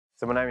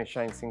So my name is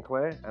Shane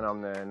Sinclair and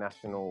I'm the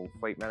National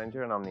Fleet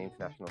Manager and I'm the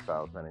International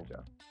Sales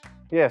Manager.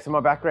 Yeah, so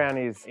my background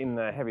is in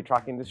the heavy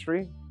truck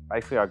industry.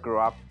 Basically, I grew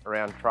up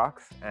around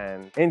trucks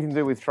and anything to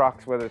do with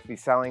trucks, whether it be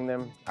selling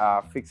them,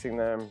 fixing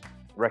them,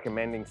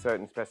 recommending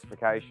certain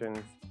specifications,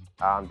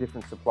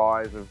 different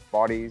suppliers of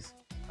bodies.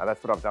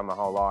 That's what I've done my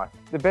whole life.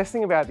 The best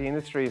thing about the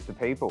industry is the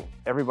people.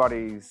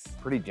 Everybody's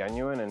pretty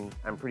genuine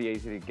and pretty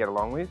easy to get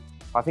along with.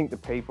 I think the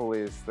people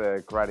is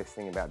the greatest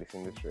thing about this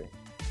industry.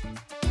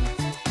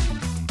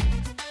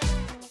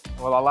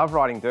 Well, I love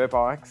riding dirt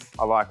bikes.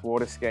 I like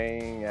water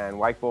skiing and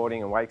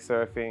wakeboarding and wake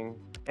surfing.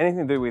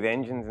 Anything to do with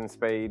engines and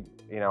speed,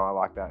 I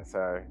like that,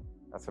 so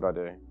that's what I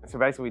do. So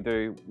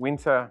basically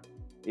winter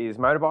is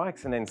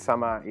motorbikes and then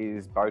summer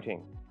is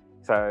boating.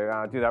 So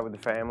I do that with the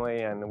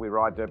family and we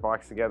ride dirt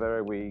bikes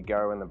together, we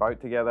go in the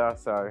boat together.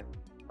 So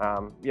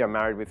yeah, I'm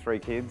married with 3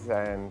 kids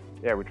and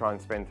yeah, we try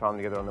and spend time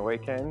together on the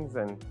weekends,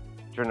 and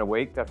during the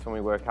week, that's when we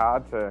work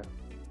hard to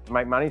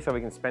make money so we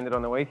can spend it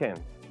on the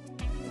weekends.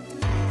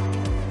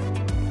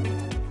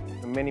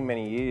 For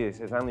many years,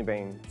 there's only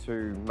been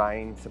 2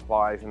 main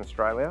suppliers in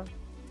Australia.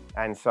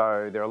 And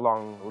so there are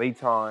long lead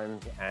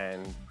times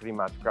and pretty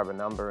much grab a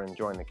number and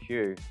join the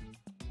queue.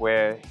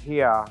 Where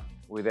here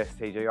with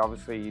STG,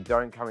 obviously you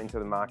don't come into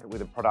the market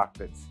with a product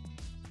that's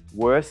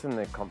worse than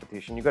the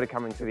competition. You've got to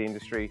come into the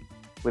industry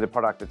with a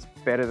product that's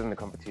better than the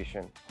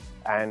competition.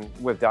 And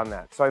we've done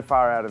that. So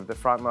far, out of the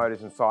front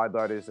loaders and side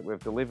loaders that we've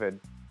delivered,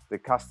 the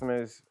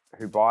customers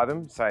who buy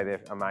them say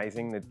they're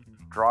amazing. The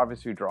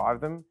drivers who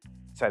drive them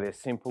say they're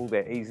simple,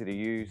 they're easy to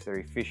use, they're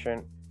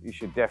efficient. You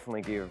should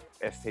definitely give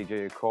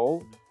STG a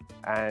call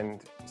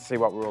and see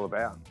what we're all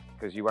about,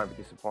 because you won't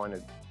be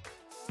disappointed.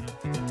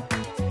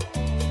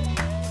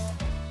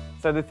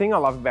 So the thing I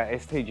love about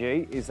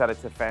STG is that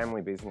it's a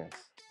family business.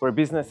 We're a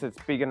business that's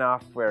big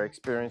enough, we're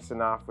experienced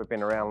enough, we've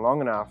been around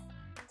long enough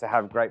to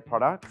have great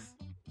products,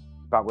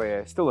 but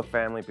we're still a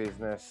family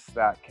business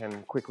that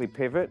can quickly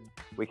pivot,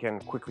 we can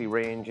quickly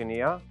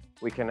re-engineer,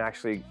 we can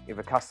actually, if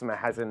a customer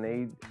has a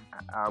need,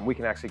 we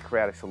can actually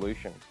create a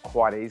solution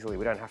quite easily.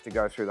 We don't have to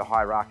go through the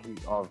hierarchy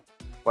of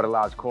what a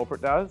large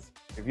corporate does.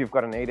 If you've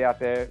got a need out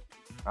there,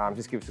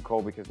 just give us a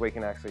call, because we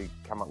can actually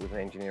come up with an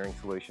engineering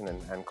solution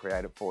and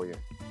create it for you.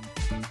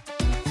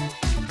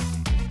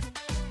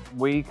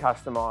 We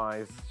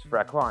customise for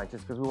our clients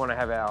just because we want to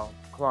have our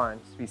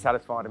clients be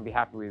satisfied and be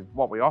happy with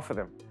what we offer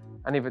them.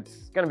 And if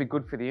it's going to be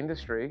good for the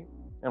industry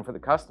and for the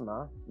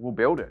customer, we'll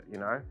build it,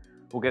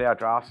 We'll get our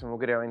drafts and we'll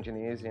get our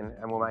engineers in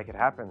and we'll make it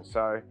happen.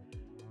 So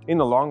in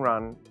the long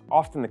run,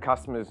 often the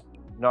customers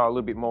know a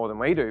little bit more than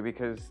we do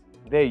because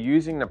they're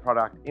using the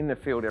product in the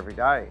field every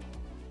day.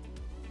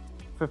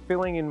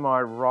 Fulfilling in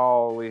my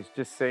role is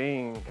just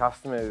seeing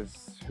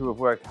customers who have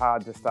worked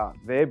hard to start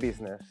their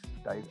business.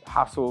 They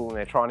hustle and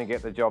they're trying to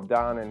get the job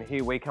done, and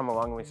here we come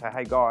along and we say,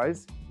 hey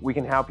guys, we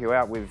can help you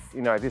out with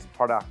this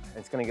product.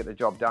 It's going to get the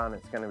job done,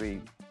 it's going to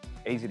be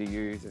easy to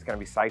use, it's going to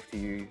be safe to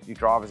use, your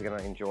drivers are going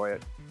to enjoy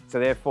it. So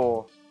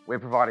therefore, we're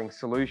providing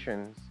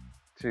solutions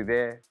to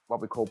their,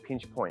 what we call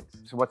pinch points.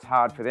 So what's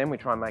hard for them, we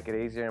try and make it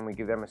easier and we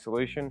give them a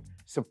solution.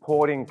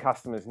 Supporting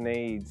customers'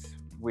 needs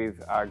with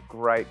a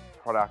great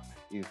product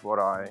is what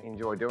I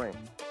enjoy doing.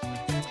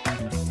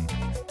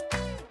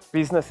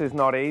 Business is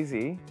not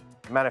easy.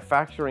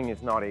 Manufacturing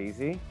is not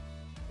easy.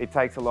 It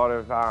takes a lot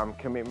of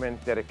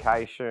commitment,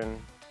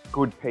 dedication,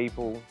 good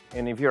people.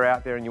 And if you're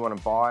out there and you want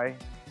to buy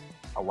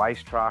a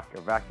waste truck,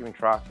 a vacuum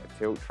truck, a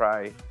tilt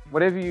tray,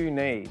 whatever you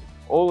need,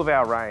 all of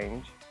our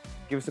range,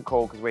 give us a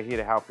call because we're here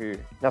to help you.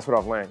 That's what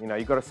I've learned.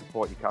 You've got to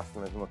support your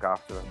customers and look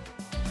after them.